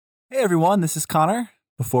Hey everyone, this is Connor.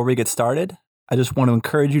 Before we get started, I just want to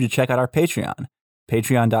encourage you to check out our Patreon,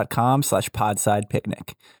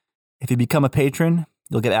 patreon.com/podsidepicnic. If you become a patron,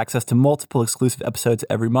 you'll get access to multiple exclusive episodes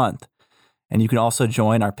every month. And you can also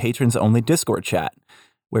join our patrons-only Discord chat,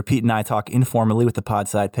 where Pete and I talk informally with the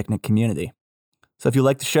Podside Picnic community. So if you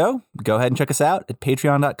like the show, go ahead and check us out at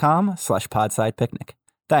patreon.com/podsidepicnic.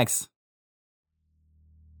 Thanks.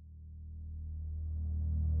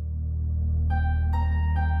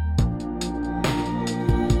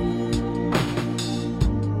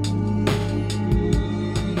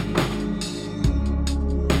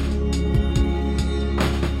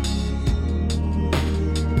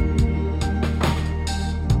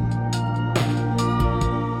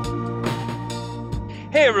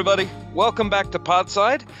 Hey everybody, welcome back to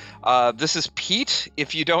Podside. This is Pete.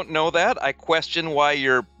 If you don't know that, I question why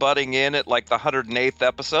you're butting in at like the 108th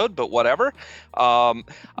episode, but whatever. I'm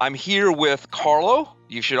here with Carlo.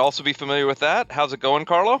 You should also be familiar with that. How's it going,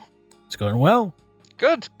 Carlo? It's going well.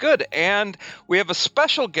 Good. And we have a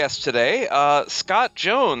special guest today, Scott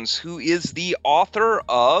Jones, who is the author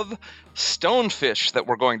of Stonefish that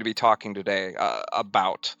we're going to be talking today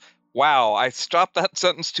about. Wow, I stopped that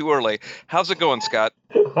sentence too early. How's it going, Scott?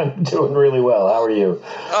 I'm doing really well. How are you?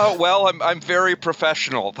 Oh, well, I'm very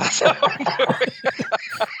professional. That's how I'm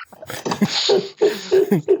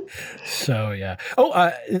doing. So, yeah. Oh,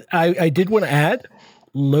 I did want to add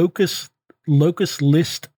Locus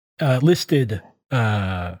listed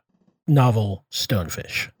novel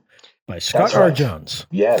Stonefish by Scott R. Jones.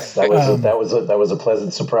 Yes, that was a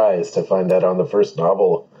pleasant surprise to find that on the first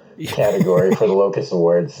novel category for the Locus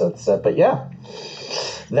Awards. But yeah,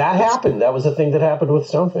 that happened. That was a thing that happened with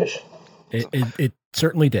Stonefish. It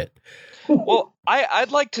certainly did. Well,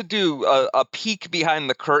 I'd like to do a peek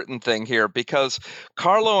behind the curtain thing here, because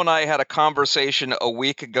Carlo and I had a conversation a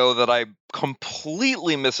week ago that I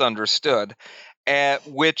completely misunderstood,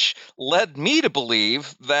 which led me to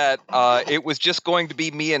believe that it was just going to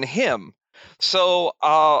be me and him. So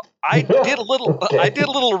I did a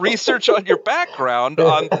little research on your background,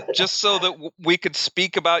 just so that we could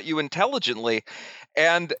speak about you intelligently,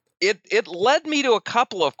 and it led me to a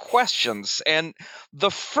couple of questions. And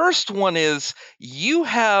the first one is, you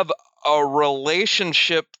have a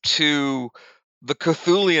relationship to the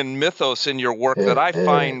Cthulhian mythos in your work that I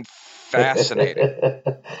find fascinating.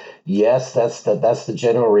 Yes, that's the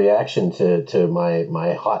general reaction to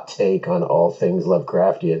my hot take on all things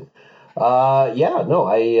Lovecraftian. Were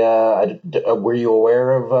you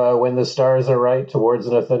aware of When the Stars Are Right Towards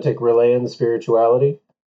an Authentic Relayan Spirituality?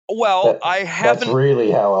 Well, I haven't. That's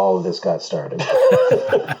really how all of this got started.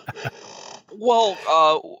 Well,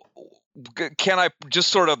 can I just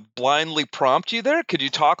sort of blindly prompt you there? Could you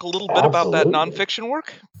talk a little bit about that nonfiction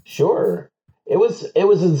work? Sure. It was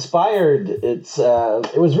inspired. It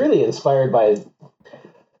was really inspired by.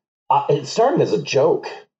 It started as a joke.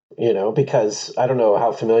 Because I don't know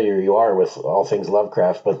how familiar you are with all things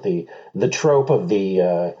Lovecraft, but the trope of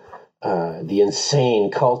the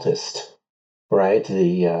insane cultist, right?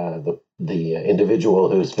 The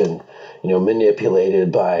individual who's been,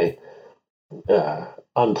 manipulated by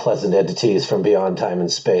unpleasant entities from beyond time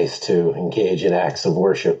and space to engage in acts of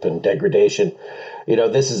worship and degradation.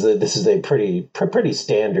 This is a pretty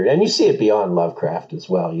standard, and you see it beyond Lovecraft as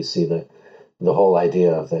well. You see the whole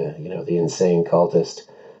idea of the insane cultist.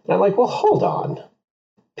 And I'm like, well, hold on.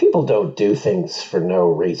 People don't do things for no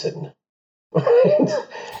reason. Right?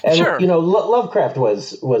 And, sure. Lovecraft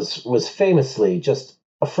was famously just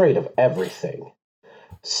afraid of everything.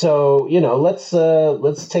 So, let's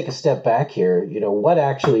take a step back here. What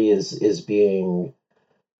actually is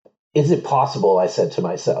it possible, I said to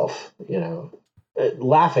myself,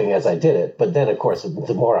 laughing as I did it. But then, of course,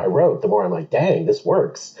 the more I wrote, the more I'm like, dang, this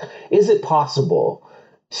works. Is it possible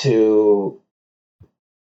to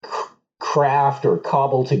craft or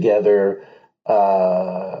cobble together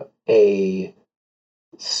a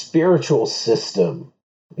spiritual system,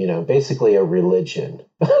 basically a religion,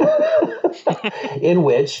 in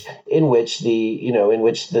which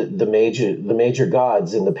the major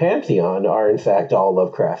gods in the pantheon are in fact all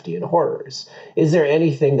Lovecraftian horrors? Is there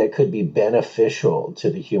anything that could be beneficial to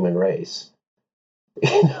the human race?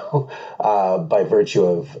 By virtue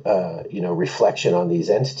of reflection on these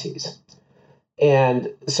entities.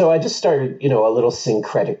 And so I just started, a little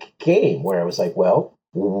syncretic game where I was like, well,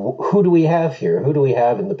 who do we have here? Who do we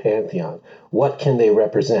have in the pantheon? What can they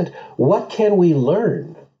represent? What can we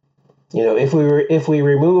learn? If we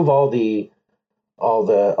remove all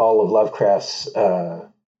of Lovecraft's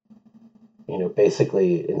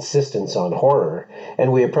basically insistence on horror,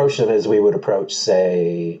 and we approach them as we would approach,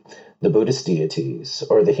 say, the Buddhist deities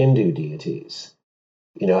or the Hindu deities,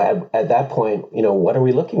 at that point, what are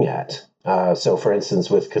we looking at? So, for instance,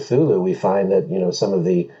 with Cthulhu, we find that, some of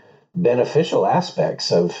the beneficial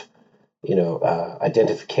aspects of,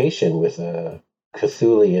 identification with a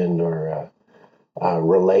Cthulian or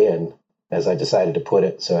Relayan, as I decided to put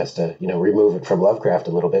it, so as to, remove it from Lovecraft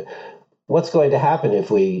a little bit. What's going to happen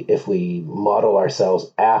if we model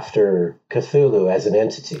ourselves after Cthulhu as an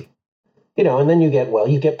entity? And then you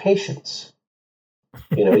get patience.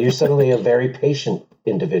 You're suddenly a very patient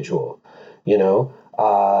individual. You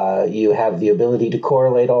have the ability to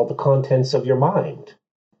correlate all the contents of your mind.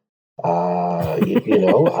 In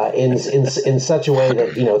such a way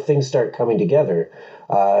that things start coming together.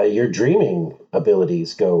 Your dreaming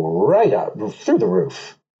abilities go right up through the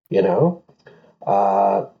roof.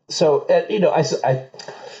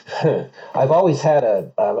 I've always had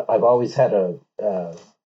a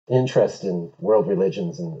interest in world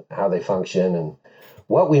religions and how they function and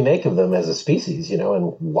what we make of them as a species, and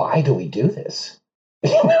why do we do this?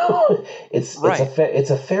 It's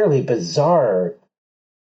a fairly bizarre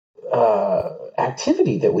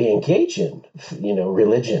activity that we engage in.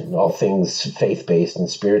 Religion, all things faith-based and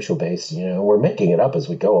spiritual-based. We're making it up as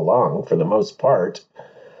we go along for the most part.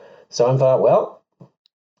 So I thought, well,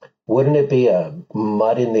 wouldn't it be a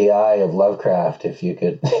mud in the eye of Lovecraft if you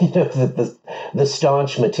could, the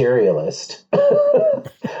staunch materialist,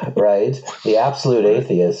 right? The absolute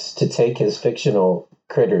atheist, to take his fictional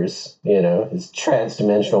critters, his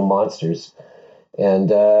trans-dimensional monsters, and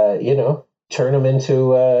turn them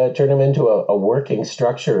into a working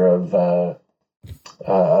structure of a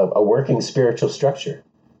working spiritual structure.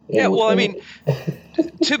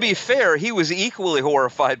 To be fair, he was equally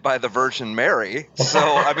horrified by the Virgin Mary. So,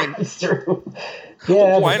 it's true.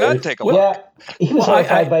 Yeah, why not take a look? Yeah, he was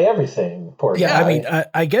horrified by everything. Poor guy.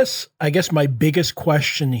 I guess my biggest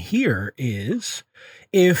question here is,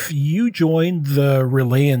 if you joined the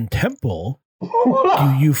Relayan Temple,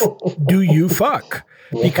 do you fuck?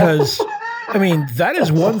 Because that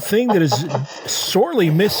is one thing that is sorely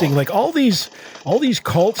missing. Like all these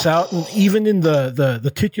cults out, and even in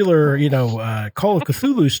the titular, Call of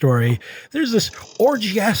Cthulhu story, there's this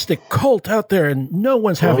orgiastic cult out there, and no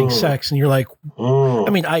one's having sex, and you're like,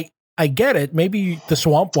 I get it. Maybe the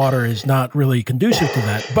swamp water is not really conducive to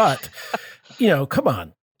that, but come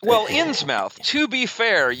on. Well, Innsmouth, to be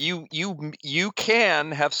fair, you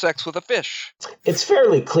can have sex with a fish. It's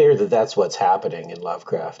fairly clear that that's what's happening in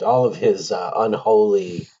Lovecraft. All of his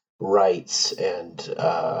unholy rites and,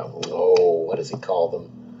 what does he call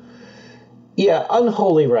them? Yeah,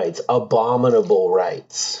 unholy rites, abominable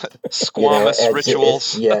rites. Squamous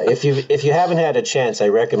rituals. If you haven't had a chance, I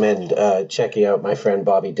recommend checking out my friend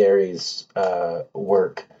Bobby Derry's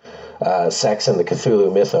work, Sex and the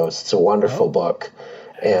Cthulhu Mythos. It's a wonderful book.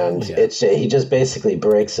 And he just basically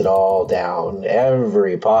breaks it all down,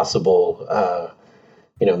 every possible,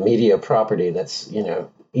 media property that's,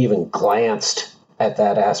 even glanced at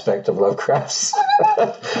that aspect of Lovecraft's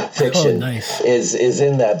fiction is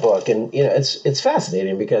in that book. And, it's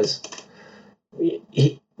fascinating because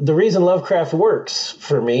the reason Lovecraft works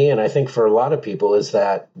for me, and I think for a lot of people, is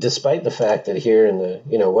that despite the fact that here in the,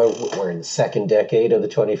 we're in the second decade of the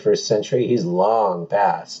 21st century, he's long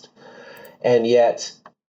past. And yet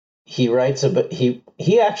he writes about, he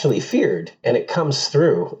actually feared, and it comes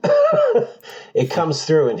through. It comes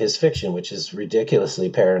through in his fiction, which is ridiculously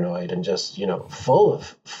paranoid and just, full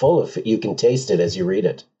of, you can taste it as you read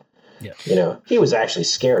it. Yeah. He was actually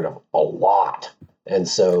scared of a lot. And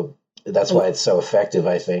so that's why it's so effective,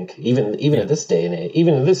 I think. Even in this day and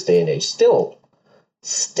age, still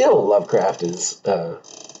Lovecraft is,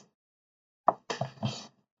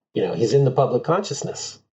 he's in the public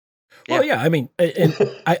consciousness. Well, yeah, and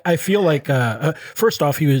I feel like, first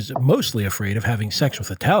off, he was mostly afraid of having sex with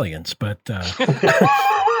Italians, but...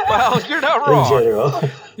 well, you're not wrong.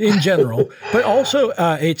 In general. But also,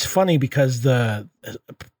 it's funny because the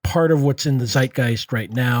part of what's in the zeitgeist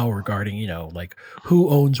right now regarding, who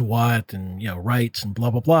owns what and, rights and blah,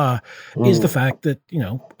 blah, blah, is the fact that,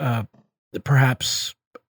 perhaps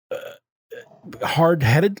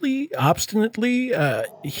hard-headedly, obstinately,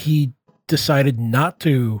 he decided not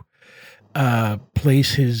to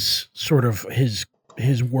place his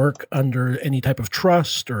work under any type of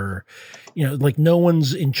trust, or no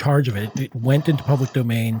one's in charge of it. It went into public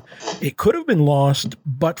domain. It could have been lost,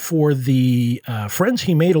 but for the friends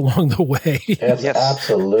he made along the way. That's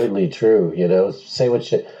absolutely true. Say what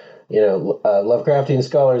you Lovecraftian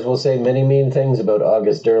scholars will say many mean things about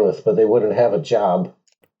August Derleth, but they wouldn't have a job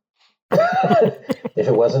if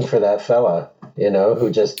it wasn't for that fella, who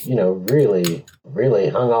just, really, really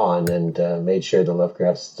hung on and made sure the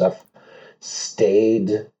Lovecraft stuff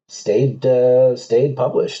stayed stayed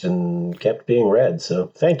published and kept being read. So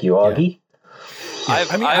thank you, Augie. Yeah.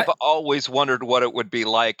 I've always wondered what it would be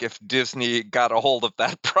like if Disney got a hold of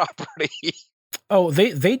that property. Oh,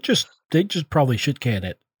 they just probably shit can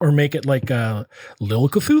it or make it like Lil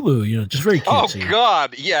Cthulhu, just very cutesy. Oh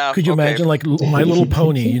God, yeah. Could you imagine like My Little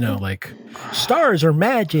Pony, like stars are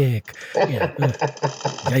magic? Yeah.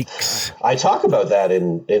 Yikes! I talk about that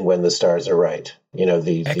in When the Stars Are Right.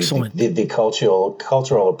 The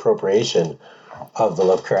cultural appropriation of the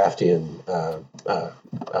Lovecraftian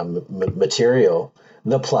material,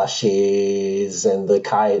 the plushies and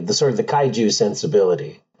the sort of the kaiju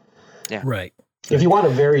sensibility. Yeah, right. If you want a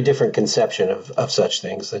very different conception of such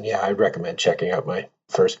things, then I'd recommend checking out my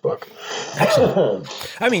first book. Excellent.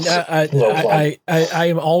 I mean, I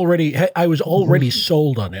was already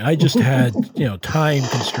sold on it. I just had time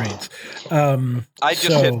constraints. I just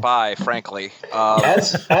hit buy, frankly.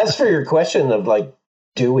 As for your question of like,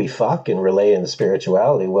 do we fuck and relay in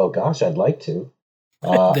spirituality? Well, gosh, I'd like to.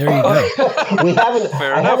 There you go.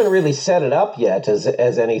 I haven't really set it up yet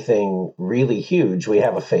as anything really huge. We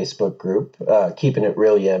have a Facebook group, Keeping It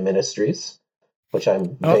Real Yeah Ministries, which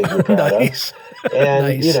I'm vaguely proud of.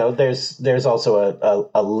 And nice. there's also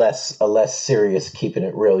a less serious Keeping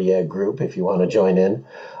It Real Yeah group if you want to join in.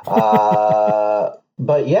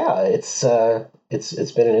 But yeah, it's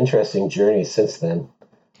been an interesting journey since then.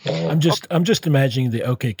 I'm just imagining the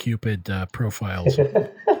OkCupid profiles.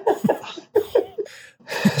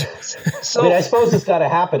 So, I suppose it's got to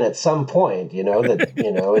happen at some point.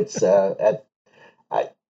 It's I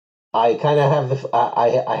kind of have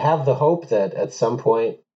I have the hope that at some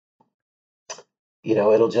point,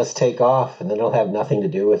 it'll just take off and then it'll have nothing to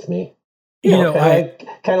do with me. Kind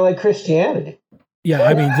of like Christianity. Yeah,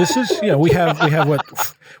 I mean, this is we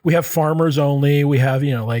have farmers only. We have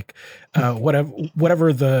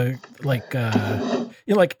whatever the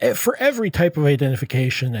for every type of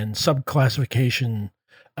identification and subclassification,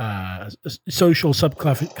 social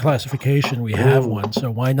subclassification, we have one.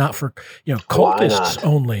 So why not for cultists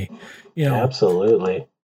only? Absolutely.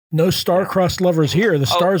 No star-crossed lovers here. The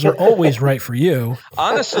stars are always right for you.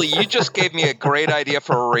 Honestly, you just gave me a great idea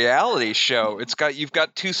for a reality show. You've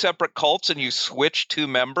got two separate cults and you switch two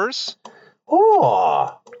members.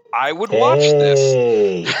 Oh, I would watch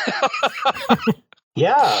this.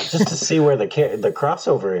 Yeah, just to see where the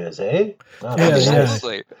crossover is, eh? Oh,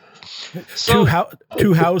 absolutely. Yeah. So,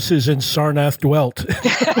 two houses in Sarnath dwelt.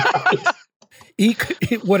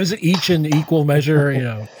 What is it? Each in equal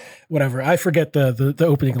measure, whatever. I forget the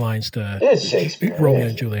opening lines to it's Shakespeare, Romeo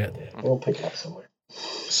and Juliet. We'll pick it up somewhere.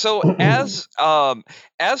 So as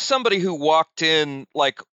somebody who walked in,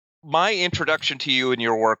 like, my introduction to you and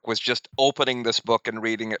your work was just opening this book and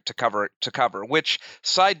reading it to cover to cover, which,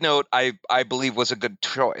 side note, I believe was a good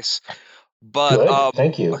choice. But good.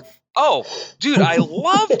 Thank you. Oh, dude, I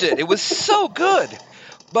loved it. It was so good.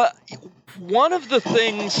 But one of the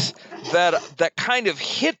things that kind of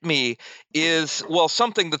hit me is, well,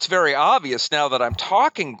 something that's very obvious now that I'm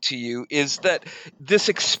talking to you, is that this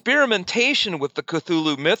experimentation with the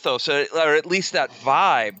Cthulhu mythos, or at least that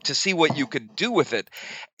vibe, to see what you could do with it.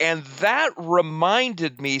 And that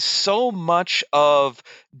reminded me so much of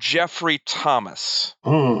Jeffrey Thomas.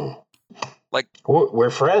 Like, we're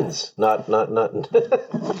friends, not.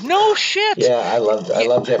 No shit. Yeah, I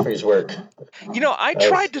love Jeffrey's work. I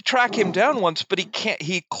tried to track him down once, but he can't.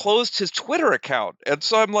 He closed his Twitter account, and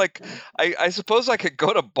so I'm like, I suppose I could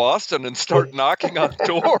go to Boston and start knocking on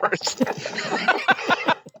doors.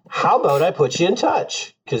 How about I put you in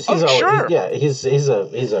touch? Because he's a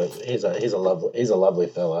lovely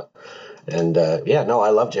fella, and I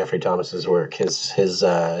love Jeffrey Thomas's work. His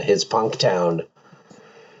Punktown.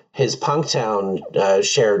 His Punktown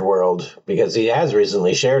shared world, because he has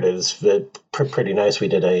recently shared it, is pretty nice. We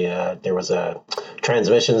did there was a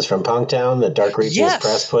transmissions from Punktown that Dark Regions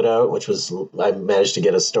Press put out, which was, I managed to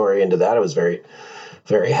get a story into that. I was very,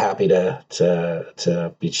 very happy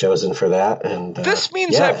to be chosen for that. And this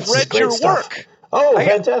means I've read your work. Oh,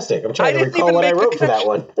 fantastic! I'm trying to recall what I wrote for that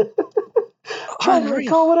one. Trying to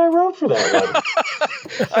recall what I wrote for that one.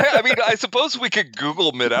 I mean, I suppose we could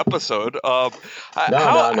Google mid-episode. No.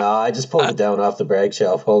 I just pulled it down off the brag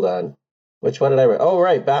shelf. Hold on. Which one did I write? Oh,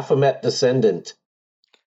 right. Baphomet Descendant.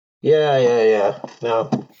 Yeah. No.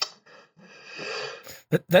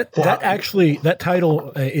 That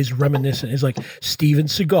title is reminiscent. It's like Steven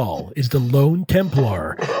Seagal is the Lone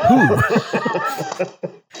Templar. Who?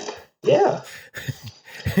 Yeah.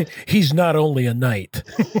 He's not only a knight.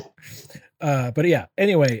 But yeah,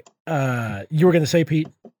 anyway, you were going to say, Pete?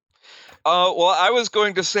 Well, I was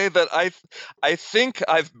going to say that I think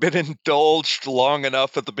I've been indulged long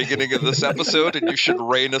enough at the beginning of this episode, and you should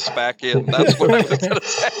rein us back in. That's what I was going to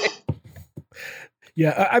say.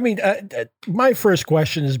 Yeah, I mean, my first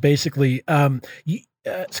question is basically,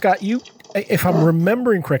 Scott, if I'm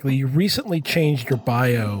remembering correctly, you recently changed your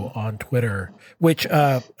bio on Twitter, which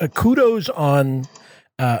kudos on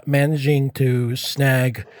managing to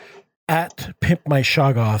snag at Pimp My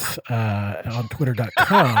Shoggoth on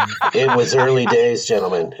Twitter.com. It was early days,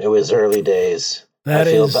 gentlemen. It was early days. I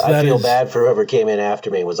feel bad for whoever came in after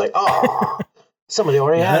me and was like, oh, somebody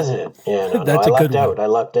already has it. Yeah, I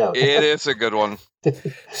lucked out. It is a good one.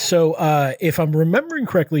 So if I'm remembering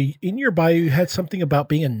correctly, in your bio, you had something about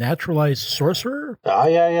being a naturalized sorcerer? Oh,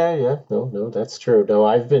 yeah. No, that's true. No,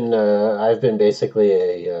 I've been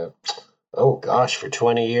basically for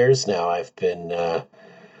 20 years now, I've been a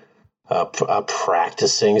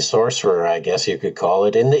practicing sorcerer, I guess you could call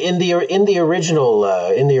it, in the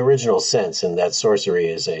original sense, and that sorcery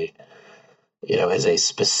is a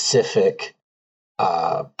specific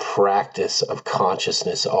practice of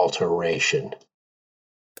consciousness alteration.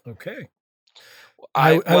 Okay.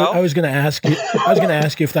 I was going to ask you. I was going to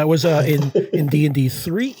ask you if that was in D&D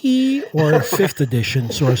 3E or 5th edition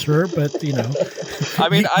sorcerer, but I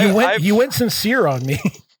mean, you went sincere on me.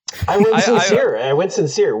 I went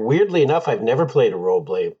sincere. Weirdly enough, I've never played a role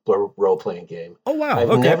playing game. Oh wow!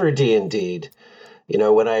 I've never D&D'd.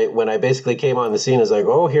 When I basically came on the scene, I was like,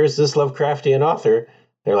 oh, here's this Lovecraftian author.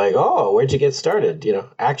 They're like, oh, where'd you get started?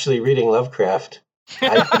 Actually reading Lovecraft.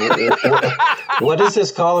 What is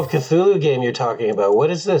this Call of Cthulhu game you're talking about? What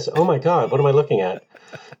is this? Oh my God, what am I looking at?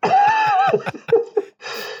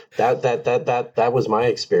 That was my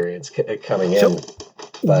experience coming in.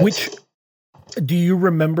 But, do you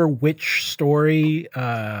remember which story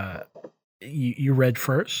you read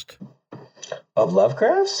first? Of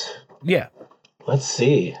Lovecraft's? Yeah. Let's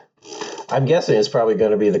see. I'm guessing it's probably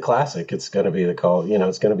going to be the classic. It's going to be the Call.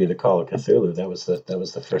 It's going to be the Call of Cthulhu. That was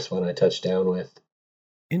the first one I touched down with.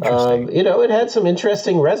 Interesting. It had some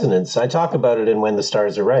interesting resonance. I talk about it in When the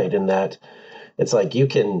Stars Are Right, in that it's like you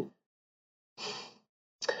can.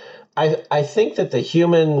 I think that the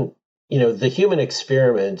human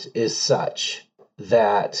experiment is such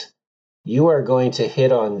that you are going to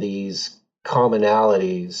hit on these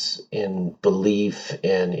commonalities in belief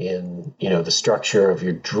and in the structure of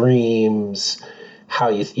your dreams, how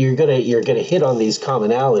you're gonna hit on these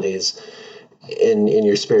commonalities in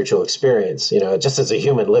your spiritual experience. Just as a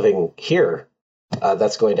human living here,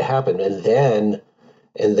 that's going to happen, and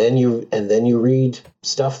then you read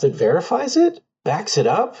stuff that verifies it, backs it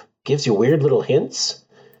up, gives you weird little hints.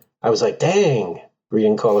 I was like, dang,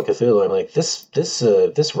 reading Call of Cthulhu. I'm like, this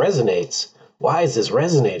resonates. Why is this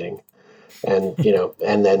resonating? And,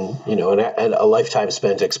 and then, and a lifetime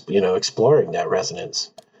spent, exploring that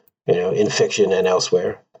resonance, in fiction and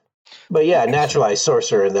elsewhere. But yeah, naturalized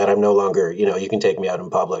sorcerer in that I'm no longer, you can take me out in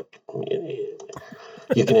public.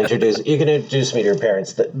 You can introduce me to your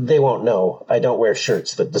parents. That they won't know. I don't wear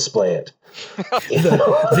shirts that display it.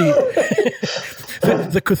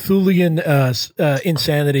 The Cthulian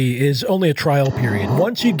insanity is only a trial period.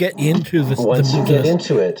 Once you get into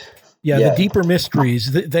into it, the deeper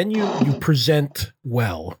mysteries, then you present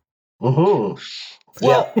well. Mm-hmm.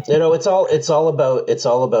 Well, it's all about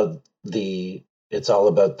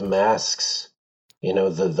the masks.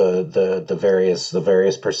 The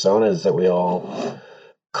various personas that we all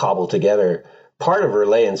cobble together. Part of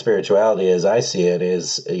Relayan spirituality, as I see it,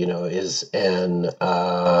 is an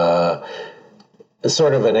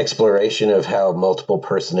sort of an exploration of how multiple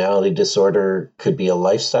personality disorder could be a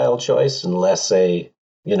lifestyle choice and less an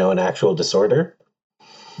actual disorder.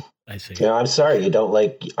 I see. I'm sorry, you don't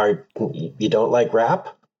like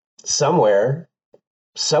rap? Somewhere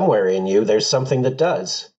in you, there's something that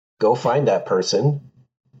does. Go find that person,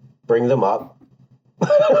 bring them up.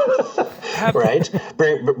 Right?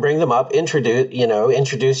 Bring them up,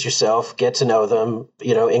 introduce yourself, get to know them,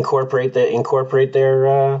 incorporate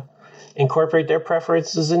their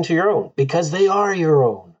preferences into your own, because they are your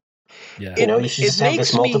own. Yeah. You should just have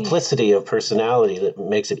this multiplicity of personality that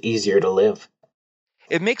makes it easier to live.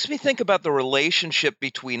 It makes me think about the relationship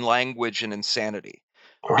between language and insanity.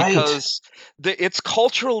 Right. Because it's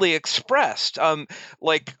culturally expressed. The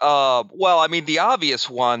obvious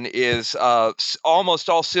one is almost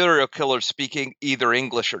all serial killers speaking either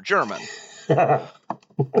English or German. But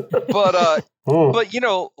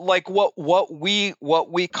what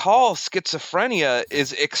we call schizophrenia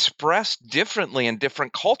is expressed differently in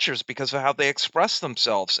different cultures because of how they express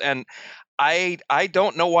themselves. And I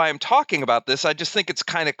don't know why I'm talking about this. I just think it's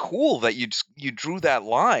kind of cool that you drew that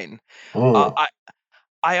line.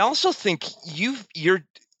 I also think you're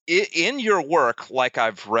in your work, like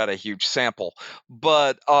I've read a huge sample,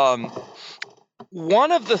 but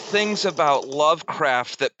one of the things about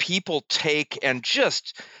Lovecraft that people take and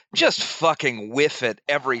just fucking whiff it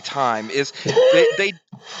every time is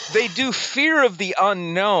they do fear of the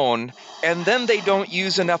unknown, and then they don't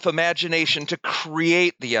use enough imagination to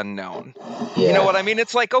create the unknown. Yeah. You know what I mean?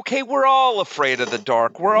 It's like, okay, we're all afraid of the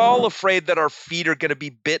dark. We're all afraid that our feet are going to be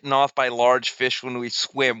bitten off by large fish when we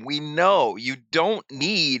swim. We know you don't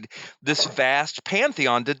need this vast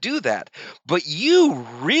pantheon to do that. But you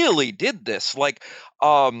really did this. Like,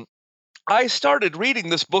 I started reading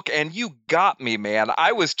this book and you got me, man.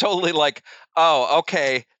 I was totally like, oh,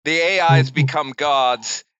 okay, the AIs become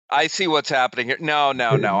gods. I see what's happening here. No.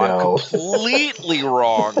 I'm completely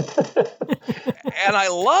wrong. And I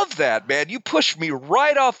love that, man. You pushed me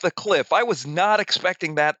right off the cliff. I was not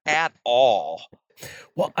expecting that at all.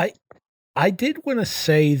 Well, I did want to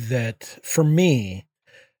say that for me,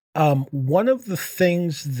 one of the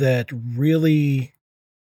things that really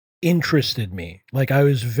interested me, like I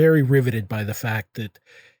was very riveted by the fact that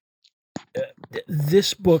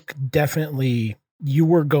this book definitely, you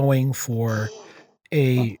were going for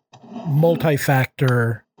a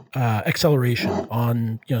multi-factor acceleration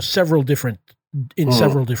on, several different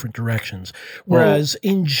directions. Whereas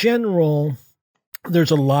in general,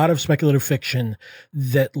 there's a lot of speculative fiction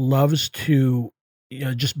that loves to,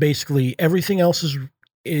 just basically everything else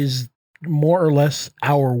is more or less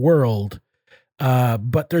our world.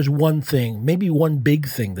 But there's one thing, maybe one big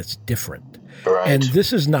thing that's different. Right. And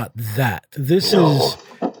this is not that. This is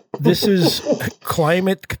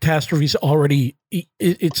climate catastrophes already.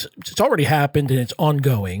 It's already happened and it's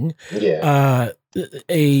ongoing. Yeah.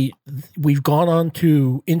 We've gone on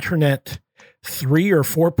to Internet 3 or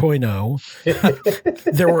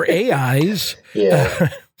 4.0. There were AIs. Yeah.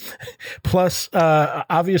 Plus,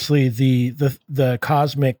 obviously the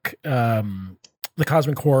cosmic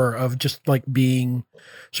horror of just like being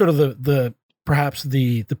sort of the perhaps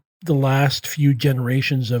the last few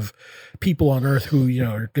generations of people on Earth who,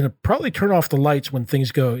 are going to probably turn off the lights when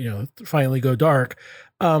things go, finally go dark.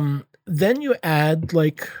 Then you add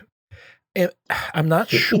like, I'm not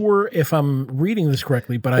sure if I'm reading this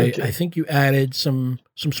correctly, but I think you added some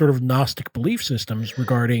sort of Gnostic belief systems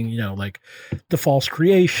regarding, like the false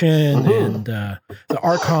creation and the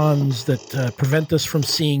archons that prevent us from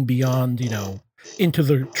seeing beyond, into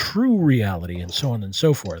the true reality and so on and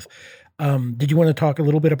so forth. Did you want to talk a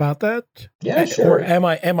little bit about that? Yeah, sure. Or am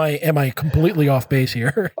I completely off base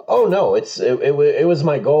here? Oh no, it was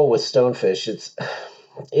my goal with Stonefish. It's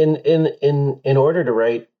in order to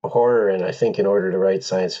write horror, and I think in order to write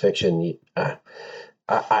science fiction, I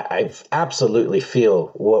absolutely feel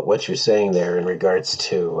what you're saying there in regards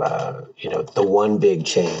to the one big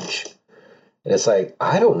change. And it's like,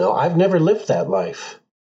 I don't know, I've never lived that life.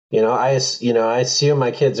 I assume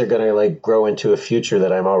my kids are going to like grow into a future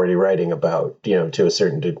that I'm already writing about, to a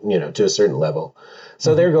certain level.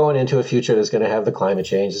 So they're going into a future that's going to have the climate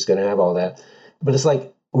change, it's going to have all that. But it's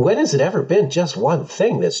like, when has it ever been just one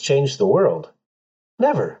thing that's changed the world?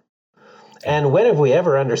 Never. And when have we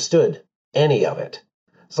ever understood any of it?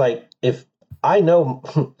 It's like, if I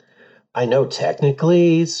know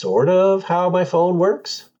technically sort of how my phone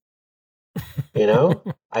works,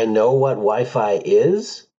 I know what Wi-Fi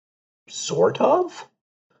is. Sort of,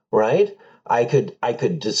 right? I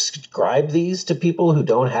could describe these to people who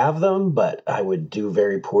don't have them, but I would do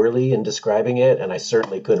very poorly in describing it, and I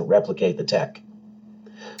certainly couldn't replicate the tech.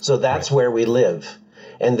 So that's where we live.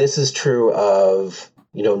 And this is true of,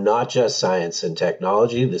 not just science and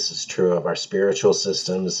technology. This is true of our spiritual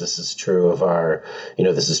systems. This is true of our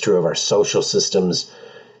social systems.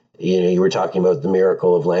 You were talking about the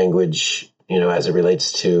miracle of language, as it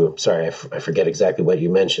relates to, sorry, I forget exactly what you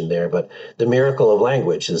mentioned there, but the miracle of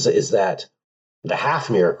language is that the half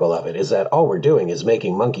miracle of it is that all we're doing is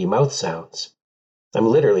making monkey mouth sounds. I'm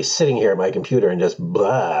literally sitting here at my computer and just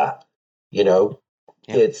blah, Yeah.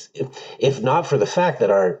 It's, if not for the fact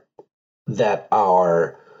that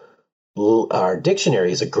our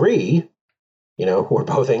dictionaries agree, we're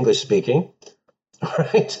both English speaking,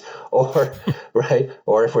 right? Or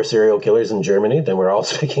if we're serial killers in Germany, then we're all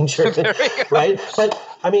speaking German, right?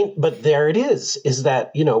 But there it is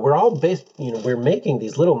that, we're all based, we're making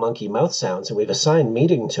these little monkey mouth sounds and we've assigned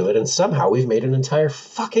meaning to it, and somehow we've made an entire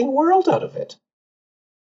fucking world out of it.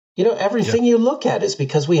 Everything you look at is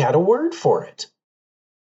because we had a word for it.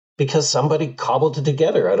 Because somebody cobbled it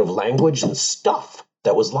together out of language and stuff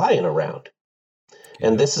that was lying around.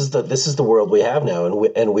 And this is the world we have now,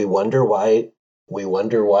 and we wonder why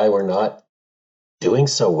we're not doing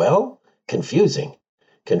so well. Confusing.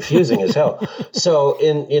 confusing as hell. So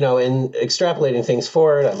in extrapolating things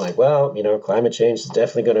forward, I'm like, well, climate change is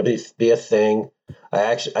definitely going to be a thing.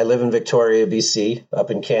 I live in Victoria, BC,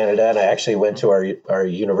 up in Canada, and I actually went to our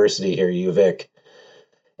university here, UVic,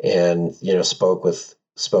 and spoke with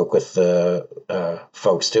the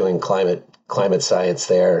folks doing climate science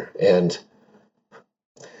there, and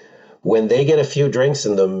when they get a few drinks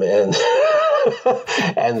in them and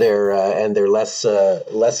and they're less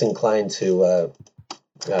inclined to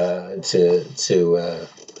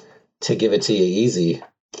give it to you easy,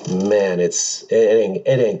 man, it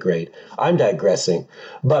ain't great. I'm digressing,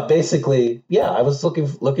 but basically, yeah, I was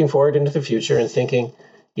looking forward into the future and thinking,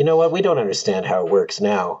 you know what, we don't understand how it works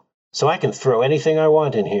now, so I can throw anything I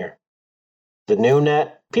want in here. The new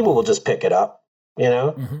net, people will just pick it up.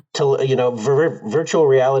 Virtual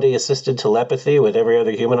reality assisted telepathy with every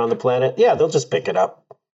other human on the planet. Yeah, they'll just pick it up.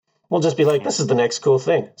 We'll just be like, this is the next cool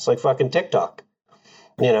thing. It's like fucking TikTok,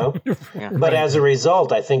 But as a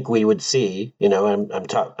result, I think we would see,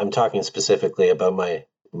 I'm talking specifically about my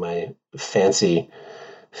fancy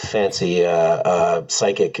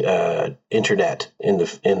psychic internet in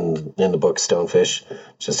the book Stonefish,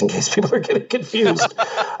 just in case people are getting confused.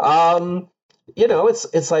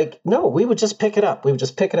 It's like, no, we would just pick it up. We would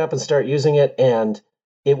just pick it up and start using it, and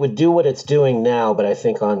it would do what it's doing now, but I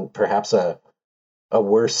think on perhaps a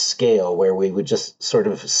worse scale, where we would just sort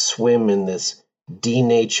of swim in this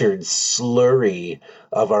denatured slurry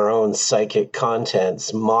of our own psychic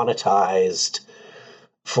contents, monetized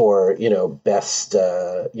for,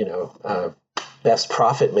 best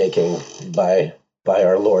profit making by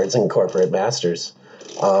our lords and corporate masters.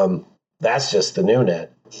 That's just the new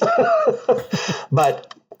net.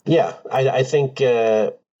 But yeah, I think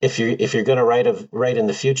if you're going to write in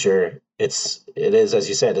the future, it is, as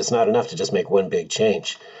you said, it's not enough to just make one big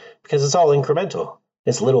change, because it's all incremental.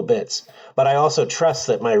 It's little bits. But I also trust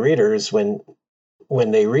that my readers, when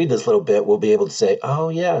they read this little bit, will be able to say, oh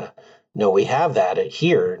yeah, no, we have that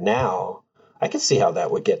here now. I can see how that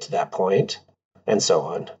would get to that point, and so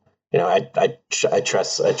on. I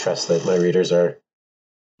trust that my readers are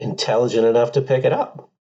intelligent enough to pick it up.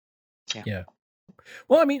 Yeah.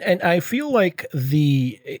 Well, I mean, and I feel like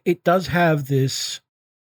it does have this,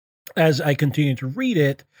 as I continue to read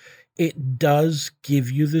it, it does give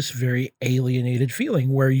you this very alienated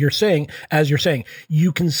feeling where you're saying,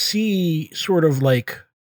 you can see sort of like,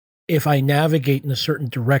 if I navigate in a certain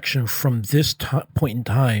direction from this point in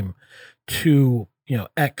time to,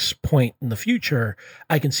 X point in the future,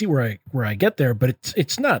 I can see where I get there, but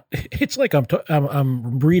it's not. It's like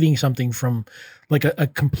I'm reading something from like a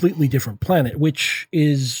completely different planet, which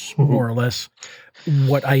is more or less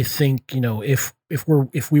what I think. If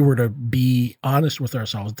we were to be honest with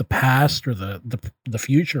ourselves, the past or the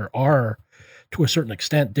future are, to a certain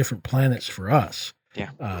extent, different planets for us.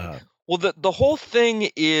 Yeah. Well, the whole thing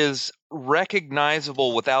is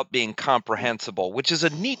recognizable without being comprehensible, which is a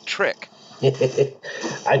neat trick. I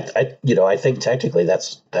think technically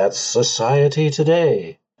that's society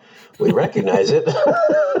today. We recognize it.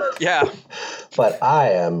 Yeah. But I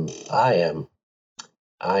am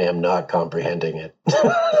not comprehending it.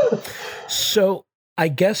 So I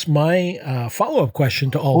guess my follow-up question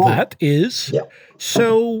to all that is,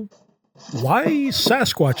 so why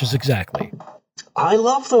Sasquatches exactly? I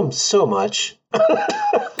love them so much.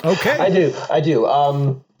 Okay. I do.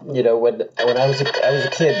 When I was a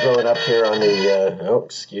kid growing up here on the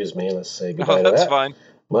excuse me, let's say goodbye to that. That's fine.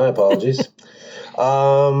 My apologies.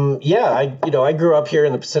 I grew up here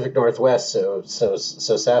in the Pacific Northwest, so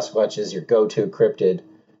Sasquatch is your go-to cryptid.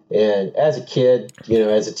 And as a kid,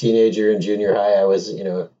 as a teenager in junior high, I was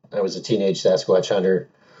a teenage Sasquatch hunter.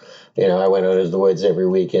 I went out into the woods every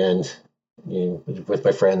weekend. With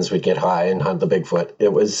my friends, we'd get high and hunt the Bigfoot.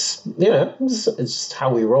 It was, it's just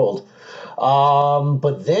how we rolled.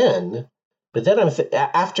 But then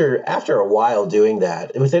after a while doing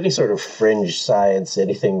that, with any sort of fringe science,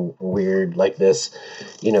 anything weird like this,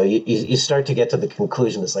 you start to get to the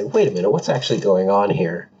conclusion. It's like, wait a minute, what's actually going on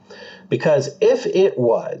here? Because if it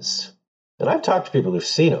was, and I've talked to people who've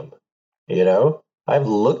seen them, I've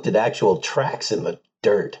looked at actual tracks in the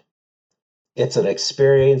dirt. It's an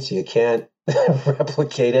experience you can't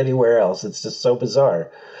replicate anywhere else. It's just so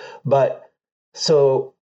bizarre. But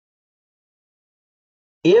so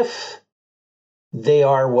if they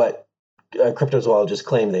are what cryptozoologists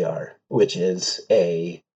claim they are, which is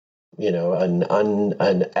an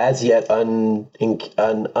as yet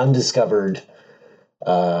undiscovered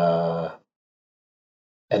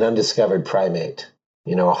primate,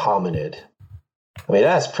 a hominid. I mean,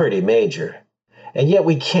 that's pretty major. And yet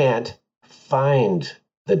we can't find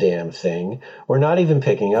the damn thing. We're not even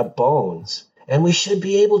picking up bones. and we should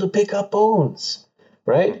be able to pick up bones,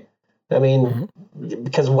 right? I mean,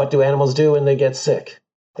 because what do animals do when they get sick?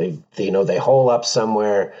 They hole up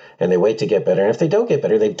somewhere and they wait to get better. And if they don't get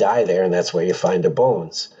better, they die there, and that's where you find their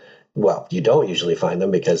bones. Well, you don't usually find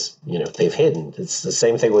them because, they've hidden. It's the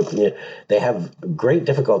same thing with, they have great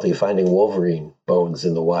difficulty finding wolverine bones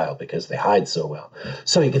in the wild because they hide so well.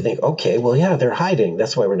 So you can think, okay, well, yeah, they're hiding.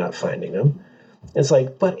 That's why we're not finding them. It's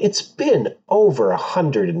like, but it's been over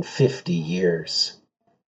 150 years.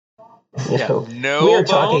 No we are bones?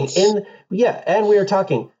 talking and we are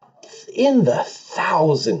talking in the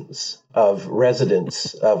thousands of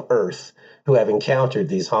residents of Earth who have encountered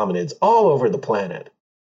these hominids all over the planet.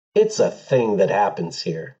 It's a thing that happens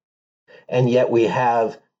here. And yet we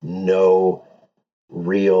have no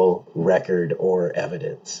real record or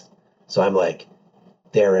evidence. So I'm like,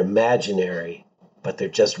 they're imaginary, but they're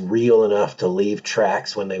just real enough to leave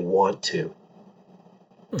tracks when they want to.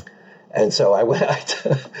 And so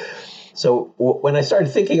when I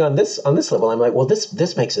started thinking on this level, I'm like, well,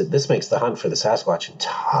 this makes the hunt for the Sasquatch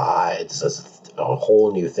it's a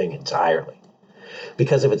whole new thing entirely.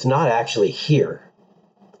 Because if it's not actually here,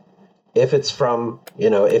 if it's from a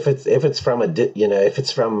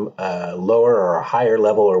lower or a higher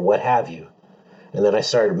level or what have you, and then I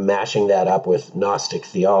started mashing that up with Gnostic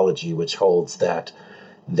theology, which holds that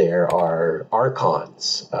there are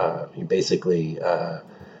archons,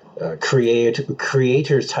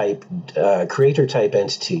 creator type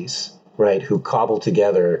entities, right, who cobble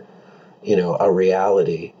together, a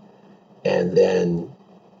reality, and then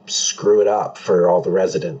screw it up for all the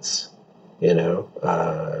residents. One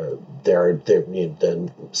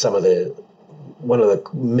of the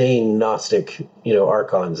main Gnostic,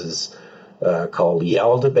 archons is called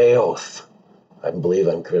Yaldabaoth. I believe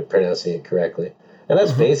I'm pronouncing it correctly. And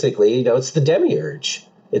that's basically, it's the demiurge.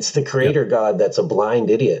 It's the creator god that's a blind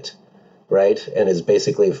idiot, right? And is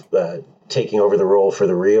basically taking over the role for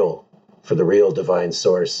the real divine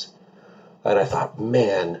source. And I thought,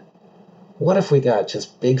 man, what if we got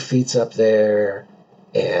just big feats up there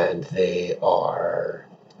and they are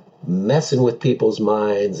messing with people's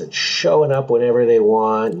minds and showing up whenever they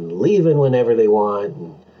want and leaving whenever they want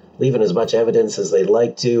and leaving as much evidence as they'd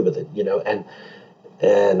like to, but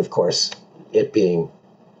and of course, it being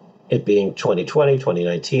 2020,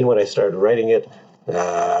 2019 when I started writing it,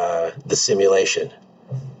 the simulation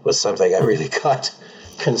was something I really got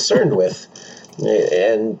concerned with,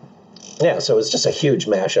 and so it was just a huge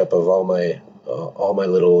mashup of all my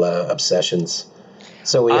little obsessions.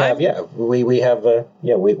 So we have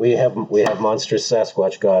monstrous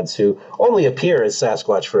Sasquatch gods who only appear as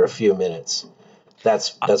Sasquatch for a few minutes.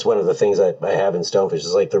 That's one of the things I have in Stonefish.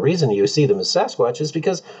 Is like the reason you see them as Sasquatch is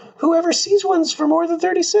because whoever sees ones for more than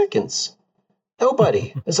 30 seconds?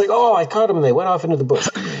 Nobody. It's like, oh, I caught them and they went off into the bush.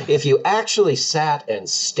 If you actually sat and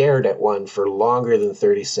stared at one for longer than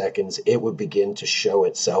 30 seconds, it would begin to show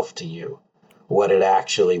itself to you what it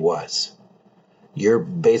actually was. You're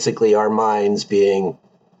basically our minds, being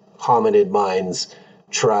hominid minds,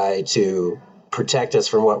 try to protect us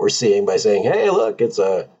from what we're seeing by saying, hey, look, it's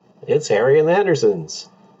Harry and the Hendersons.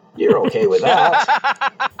 You're okay with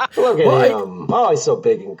that. Look at him. Oh, he's so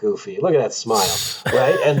big and goofy. Look at that smile,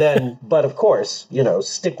 right? And then, but of course,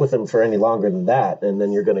 stick with him for any longer than that, and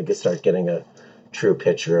then you're going to start getting a true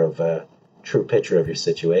picture of your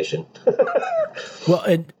situation. Well,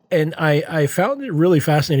 and I found it really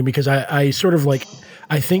fascinating because I sort of like,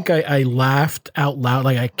 I think I laughed out loud,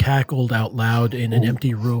 like I cackled out loud in an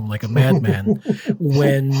empty room like a madman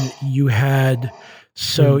when you had.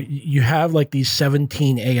 So you have like these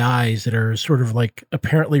 17 AIs that are sort of like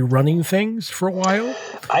apparently running things for a while.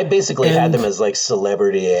 I basically had them as like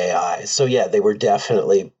celebrity AIs. So yeah, they were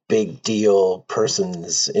definitely big deal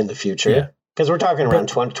persons in the future. Because we're talking around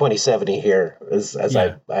 2070 here,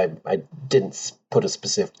 I didn't put a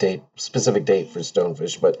specific date for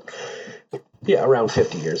Stonefish, but yeah, around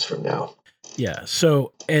 50 years from now. Yeah.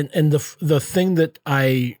 So and the thing that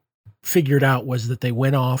I figured out was that they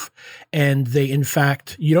went off and they, in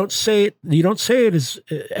fact, you don't say it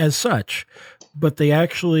as such, but they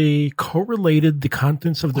actually correlated the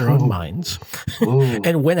contents of their own minds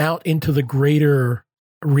and went out into the greater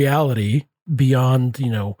reality beyond,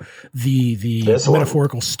 the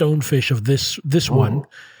metaphorical stonefish of this one.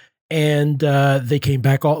 And they came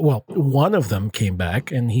back one of them came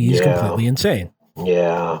back and he's completely insane.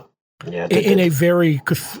 Yeah. Yeah, in a very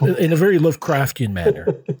Lovecraftian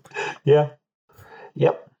manner. Yeah,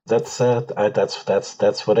 yep. That's what I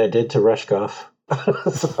did to Rushkoff.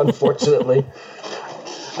 Unfortunately,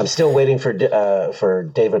 I'm still waiting for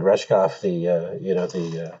David Rushkoff,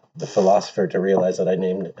 the philosopher, to realize that I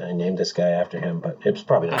named this guy after him, but it's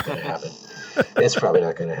probably not going to happen. It's probably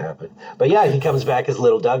not going to happen. But yeah, he comes back as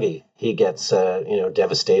little Dougie. He gets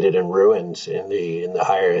devastated and ruined in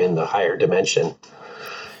the higher dimension,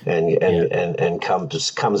 and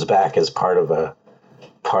comes back as part of a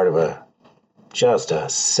just a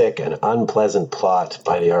sick and unpleasant plot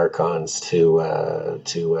by the Archons to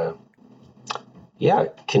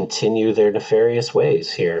continue their nefarious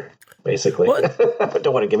ways here, basically. I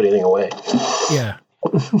don't want to give anything away. Yeah.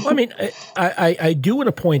 Well, I mean, I do want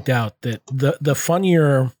to point out that the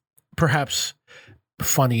funnier, perhaps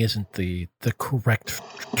funny isn't the correct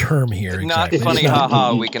term here. Not exactly. funny,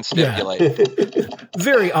 haha, we can stipulate. Yeah.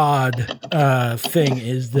 Very odd thing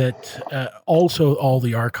is that also all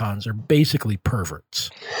the Archons are basically perverts.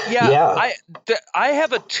 Yeah. I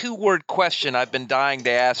have a 2-word question I've been dying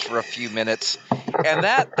to ask for a few minutes, and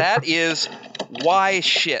that is, why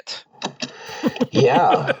shit?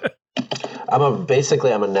 Yeah. I'm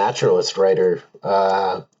a naturalist writer,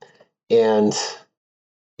 and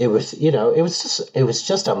it was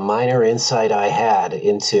just a minor insight I had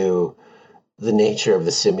into the nature of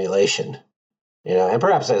the simulation, and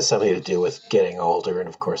perhaps that has something to do with getting older, and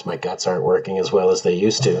of course my guts aren't working as well as they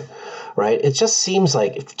used to, right? It just seems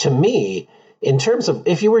like, to me, in terms of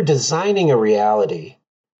if you were designing a reality,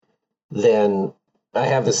 then I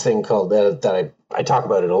have this thing called that I talk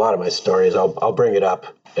about in a lot of my stories. I'll bring it up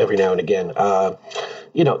every now and again.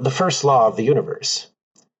 The first law of the universe.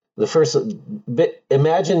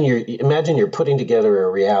 Imagine you're putting together a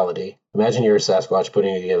reality. Imagine you're a Sasquatch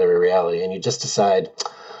putting together a reality, and you just decide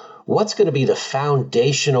what's going to be the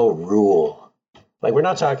foundational rule. Like, we're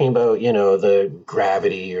not talking about the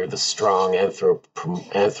gravity or the strong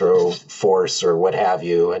anthro force or what have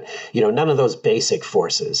you, and none of those basic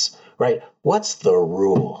forces, right? What's the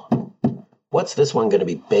rule? What's this one going to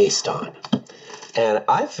be based on? And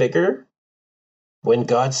I figure when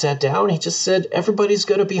God sat down, he just said, everybody's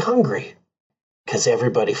going to be hungry, because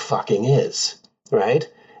everybody fucking is, right?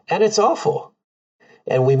 And it's awful.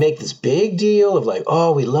 And we make this big deal of like,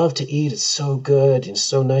 oh, we love to eat. It's so good. It's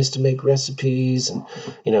so nice to make recipes. And,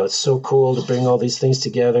 it's so cool to bring all these things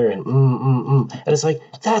together. And And it's like,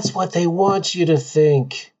 that's what they want you to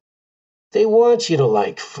think. They want you to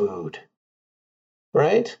like food,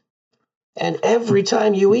 right? And every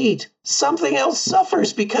time you eat, something else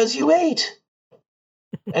suffers because you ate.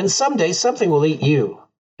 And someday something will eat you,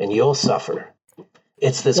 and you'll suffer.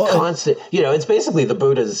 It's this constant, it's basically the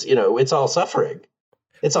Buddha's, it's all suffering.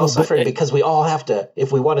 It's all suffering because we all have to,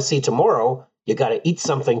 if we want to see tomorrow, you got to eat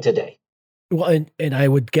something today. Well, and I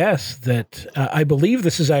would guess that I believe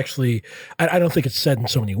this is actually, I don't think it's said in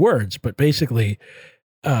so many words, but basically,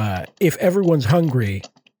 if everyone's hungry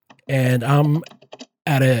and I'm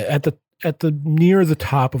at the near the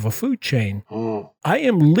top of a food chain, I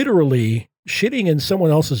am literally shitting in someone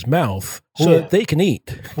else's mouth so that they can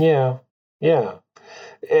eat. Yeah.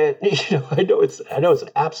 And, I know it's an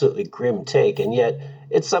absolutely grim take, and yet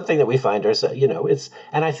it's something that we find ourselves,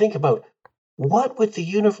 and I think about what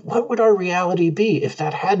would our reality be if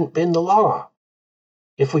that hadn't been the law?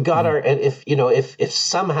 If we got if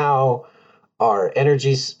somehow our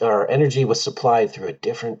energy was supplied through a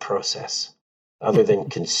different process other than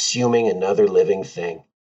consuming another living thing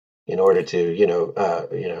in order to,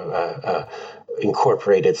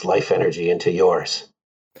 incorporate its life energy into yours.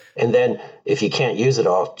 And then if you can't use it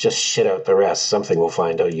all, just shit out the rest. Something will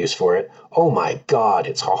find a use for it. Oh my God,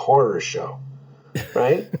 it's a horror show,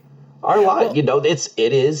 right? Our life,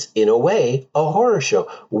 it is in a way a horror show.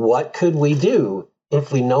 What could we do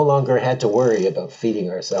if we no longer had to worry about feeding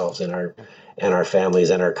ourselves and our families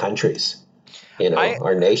and our countries,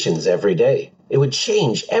 our nations every day? It would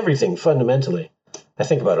change everything fundamentally. I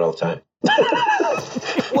think about it all the time.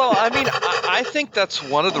 Well, I mean, I think that's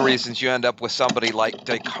one of the reasons you end up with somebody like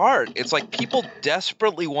Descartes. It's like people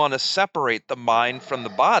desperately want to separate the mind from the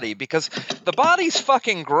body because the body's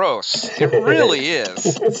fucking gross. It really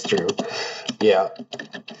is. It's true. Yeah.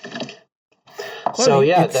 So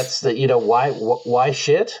that's the why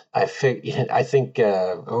shit. I think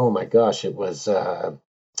oh my gosh, it was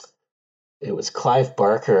Clive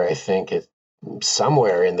Barker. I think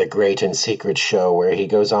somewhere in the Great and Secret Show where he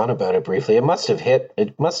goes on about it briefly. It must have hit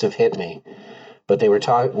me. But they were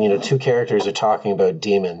talking, two characters are talking about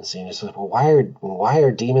demons. And it's like, well, why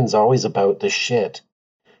are demons always about the shit?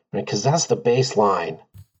 Right? Because that's the baseline.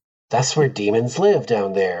 That's where demons live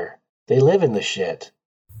down there. They live in the shit.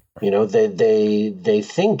 They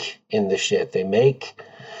think in the shit. They make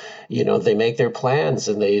their plans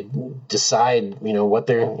and they decide, what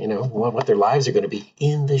their lives are going to be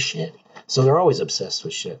in the shit. So they're always obsessed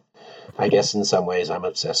with shit. I guess in some ways I'm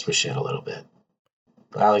obsessed with shit a little bit.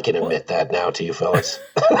 I can admit that now to you fellas.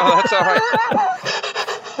 Oh, that's all right.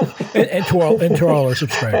 and to all our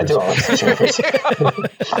subscribers. And to all our subscribers.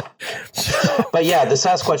 But yeah, the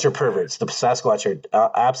Sasquatch are perverts. The Sasquatch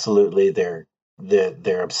are absolutely they're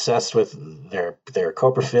obsessed with they're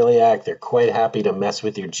coprophiliac. They're quite happy to mess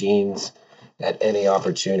with your genes at any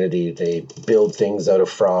opportunity. They build things out of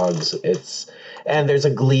frogs. And there's a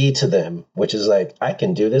glee to them, which is like, I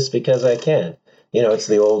can do this because I can. It's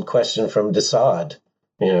the old question from de Sade.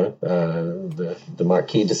 The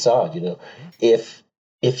Marquis de Sade. If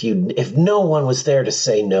no one was there to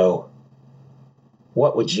say no,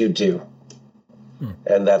 what would you do?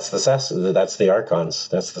 And that's the Archons.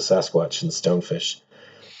 That's the Sasquatch and Stonefish.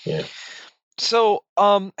 Yeah. So,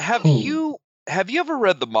 have you ever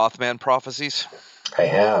read the Mothman prophecies? I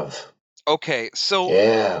have. Okay, so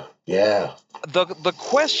yeah. The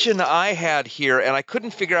question I had here, and I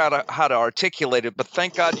couldn't figure out how to articulate it, but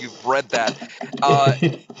thank God you've read that.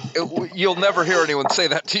 You'll never hear anyone say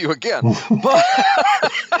that to you again. But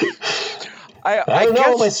I don't know.